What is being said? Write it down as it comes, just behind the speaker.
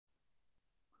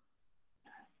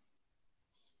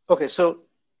Okay, so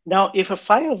now if a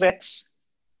phi of x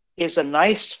is a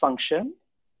nice function,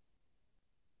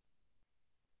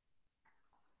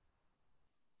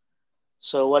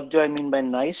 so what do I mean by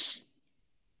nice?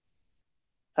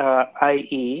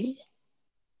 I.e.,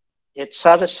 it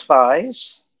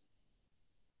satisfies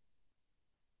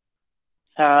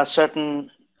certain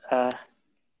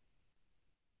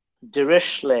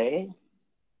Dirichelet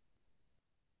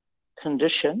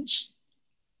conditions.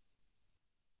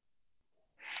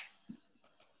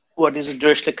 What is a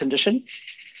Dirichlet condition?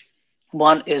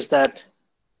 One is that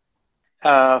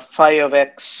phi of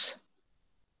x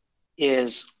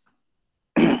is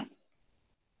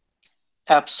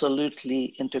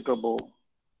absolutely integrable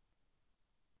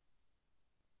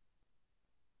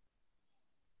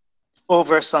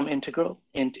over some interval.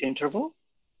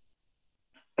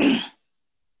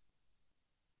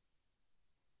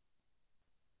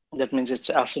 That means its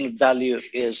absolute value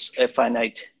is a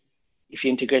finite. If you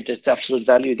integrate its absolute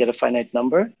value, you get a finite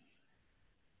number.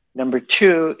 Number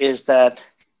two is that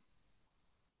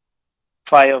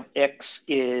phi of x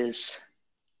is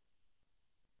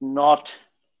not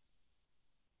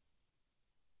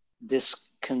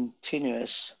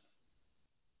discontinuous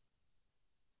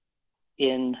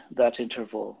in that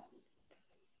interval.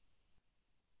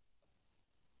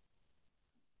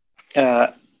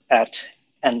 At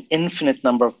an infinite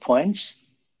number of points.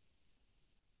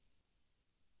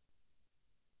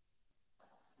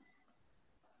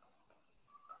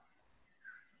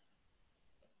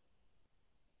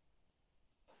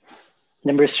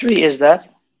 Number three is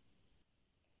that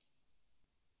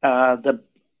the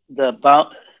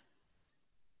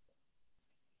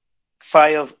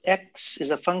phi of x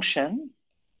is a function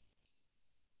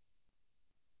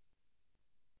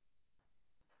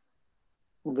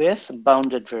with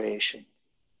bounded variation.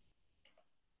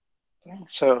 Okay,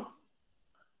 so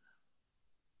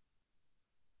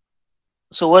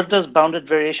what does bounded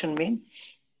variation mean?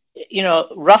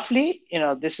 Roughly,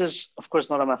 this is of course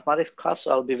not a mathematics class,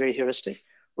 so I'll be very heuristic.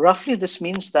 Roughly, this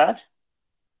means that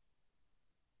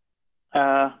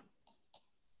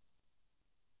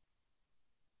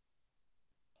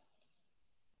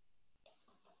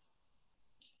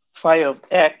phi of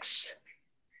x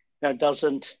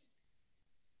doesn't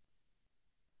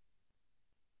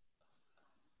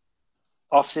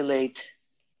oscillate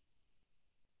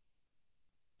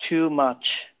too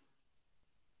much,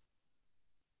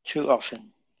 too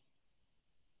often.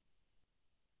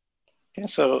 Okay,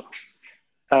 so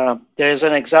there's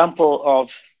an example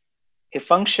of a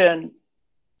function,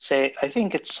 say, I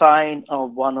think it's sine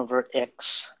of 1 over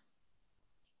x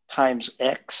times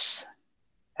x.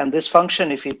 And this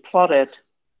function, if you plot it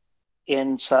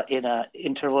in an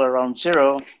interval around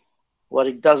 0, what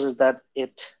it does is that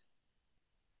it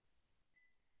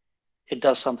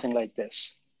does something like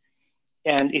this.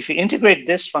 And if you integrate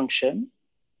this function,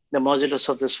 the modulus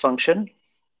of this function,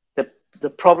 the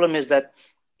problem is that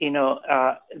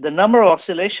the number of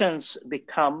oscillations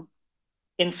become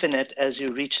infinite as you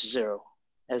reach 0,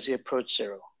 as you approach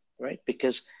 0, right?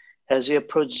 Because as you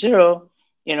approach 0,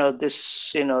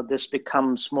 this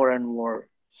becomes more and more,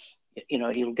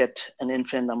 you'll get an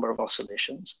infinite number of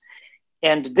oscillations.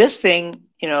 And this thing,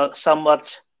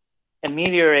 somewhat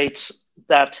ameliorates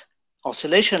that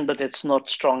oscillation, but it's not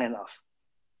strong enough.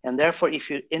 And therefore, if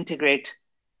you integrate,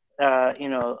 I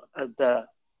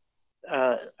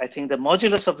think the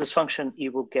modulus of this function,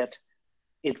 you will get,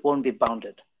 it won't be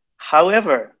bounded.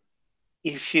 However,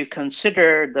 if you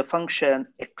consider the function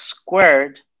x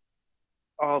squared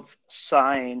of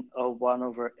sine of 1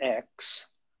 over x,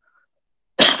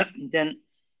 then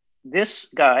this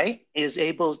guy is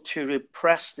able to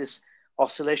repress these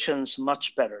oscillations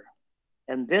much better.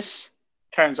 And this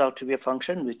turns out to be a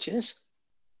function which is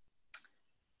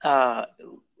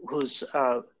who's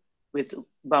with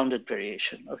bounded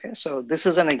variation. Okay, so this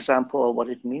is an example of what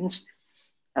it means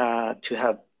to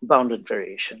have bounded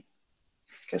variation.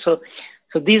 Okay, so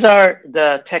these are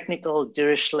the technical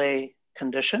Dirichlet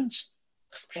conditions,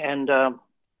 and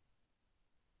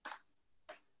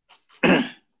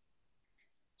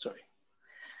sorry,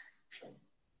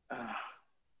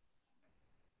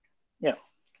 yeah.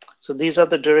 So these are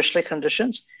the Dirichlet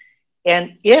conditions,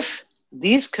 and if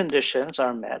these conditions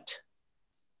are met,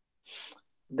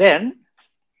 then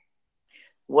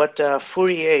what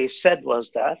Fourier said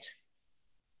was that,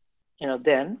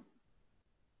 then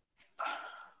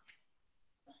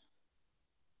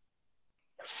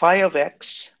phi of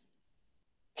x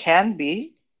can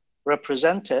be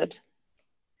represented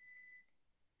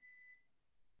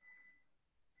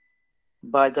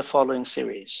by the following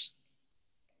series.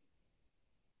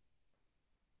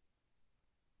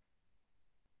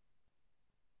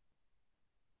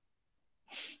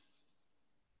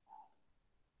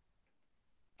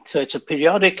 So it's a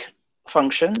periodic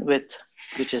function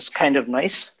which is kind of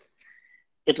nice.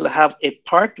 It'll have a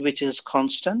part which is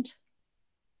constant.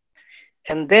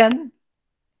 And then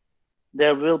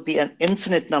there will be an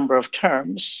infinite number of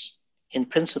terms in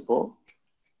principle.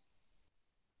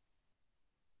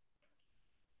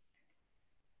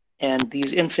 And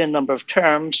these infinite number of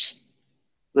terms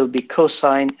will be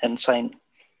cosine and sine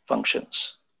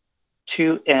functions.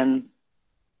 2n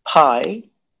pi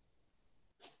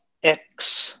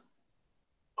x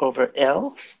over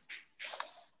L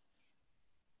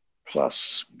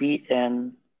plus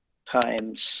bn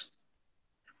times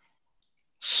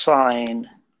sine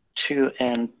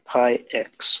 2n pi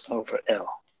x over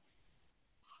L.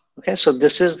 Okay, so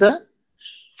this is the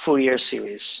Fourier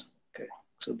series. Okay,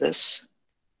 so this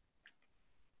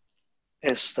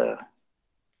is the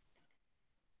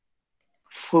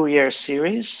Fourier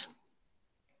series,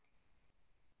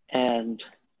 and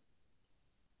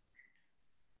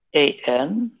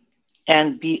an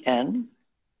and bn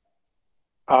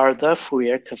are the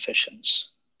Fourier coefficients.